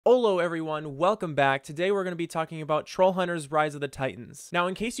Hello everyone, welcome back. Today we're going to be talking about Trollhunters Rise of the Titans. Now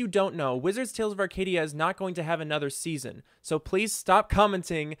in case you don't know, Wizards Tales of Arcadia is not going to have another season, so please stop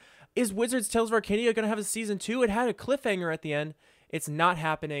commenting, is Wizards Tales of Arcadia going to have a season 2? It had a cliffhanger at the end. It's not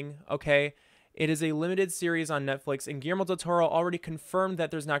happening, okay? It is a limited series on Netflix, and Guillermo del Toro already confirmed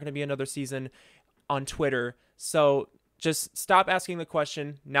that there's not going to be another season on Twitter, so just stop asking the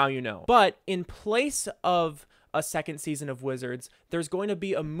question, now you know. But in place of a second season of Wizards, there's going to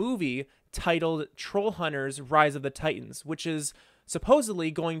be a movie titled Trollhunters Rise of the Titans, which is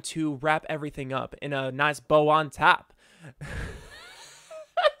supposedly going to wrap everything up in a nice bow on top.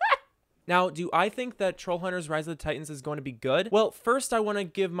 Now, do I think that Trollhunters Rise of the Titans is going to be good? Well, first I want to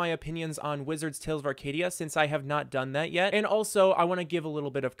give my opinions on Wizards Tales of Arcadia, since I have not done that yet, and also I want to give a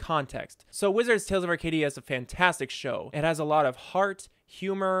little bit of context. So Wizards Tales of Arcadia is a fantastic show. It has a lot of heart,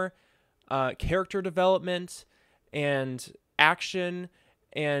 humor, character development, and action,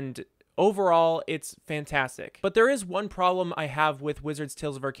 and overall it's fantastic. But there is one problem I have with Wizards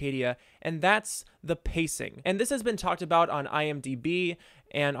Tales of Arcadia, and that's the pacing. And this has been talked about on IMDb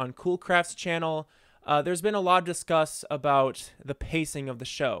and on Coolcraft's channel. There's been a lot of discuss about the pacing of the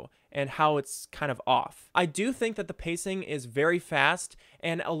show and how it's kind of off. I do think that the pacing is very fast,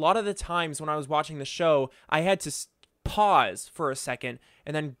 and a lot of the times when I was watching the show, I had to pause for a second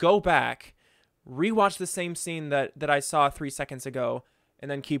and then go back, rewatch the same scene that I saw 3 seconds ago,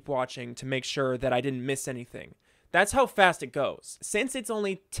 and then keep watching to make sure that I didn't miss anything. That's how fast it goes. Since it's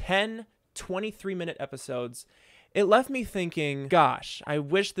only 10 23-minute episodes, it left me thinking, gosh, I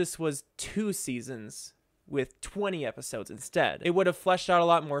wish this was 2 seasons with 20 episodes instead. It would have fleshed out a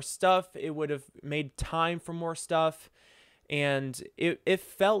lot more stuff. It would have made time for more stuff. And it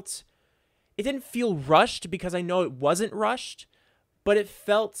didn't feel rushed, because I know it wasn't rushed, but it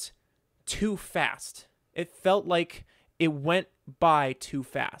felt too fast. It felt like it went by too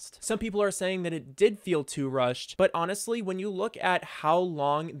fast. Some people are saying that it did feel too rushed, but honestly, when you look at how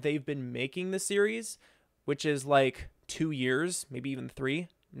long they've been making the series, which is like 2 years, maybe even 3,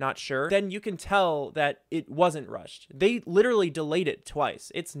 not sure, then you can tell that it wasn't rushed. They literally delayed it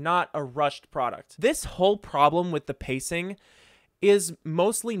twice. It's not a rushed product. This whole problem with the pacing is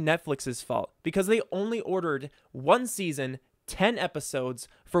mostly Netflix's fault, because they only ordered 1 season, 10 episodes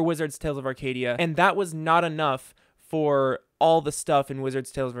for Wizards Tales of Arcadia, and that was not enough for all the stuff in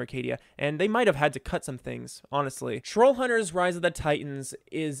Wizards Tales of Arcadia, and they might have had to cut some things, honestly. Trollhunters Rise of the Titans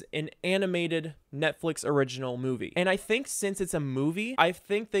is an animated Netflix original movie, and I think since it's a movie, I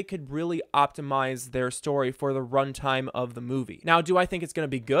think they could really optimize their story for the runtime of the movie. Now, do I think it's going to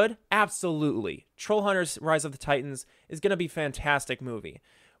be good? Absolutely. Trollhunters Rise of the Titans is going to be a fantastic movie.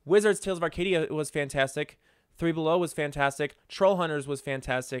 Wizards Tales of Arcadia was fantastic. 3 Below was fantastic. Trollhunters was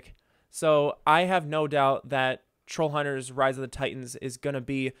fantastic. So I have no doubt that Trollhunters Rise of the Titans is going to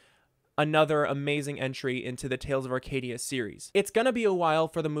be another amazing entry into the Tales of Arcadia series. It's going to be a while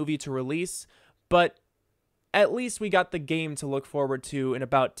for the movie to release, but at least we got the game to look forward to in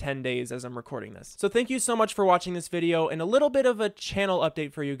about 10 days as I'm recording this. So thank you so much for watching this video, and a little bit of a channel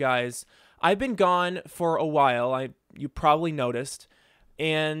update for you guys. I've been gone for a while, you probably noticed,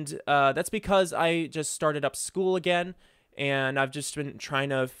 and that's because I just started up school again, and I've just been trying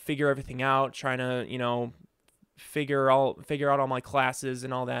to figure everything out, trying to, you know, figure out all my classes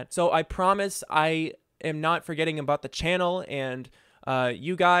and all that. So I promise I am not forgetting about the channel and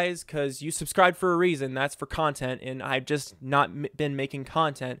you guys, because you subscribe for a reason. That's for content, and I've just not been making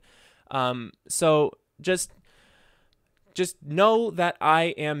content. So just know that I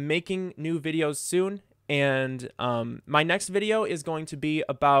am making new videos soon. And my next video is going to be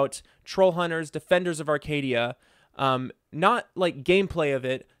about Trollhunters Defenders of Arcadia. Not like gameplay of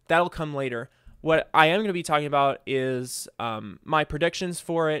it. That'll come later. What I am going to be talking about is my predictions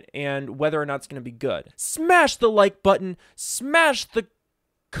for it and whether or not it's going to be good. Smash the like button, smash the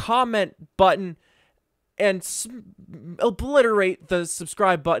comment button, and obliterate the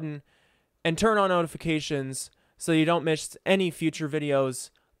subscribe button, and turn on notifications so you don't miss any future videos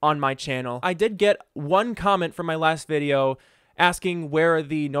on my channel. I did get 1 comment from my last video asking where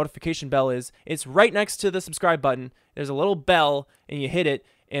the notification bell is. It's right next to the subscribe button. There's a little bell, and you hit it,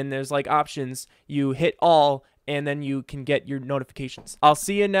 and there's like options. You hit all, and then you can get your notifications. I'll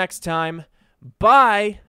see you next time. Bye!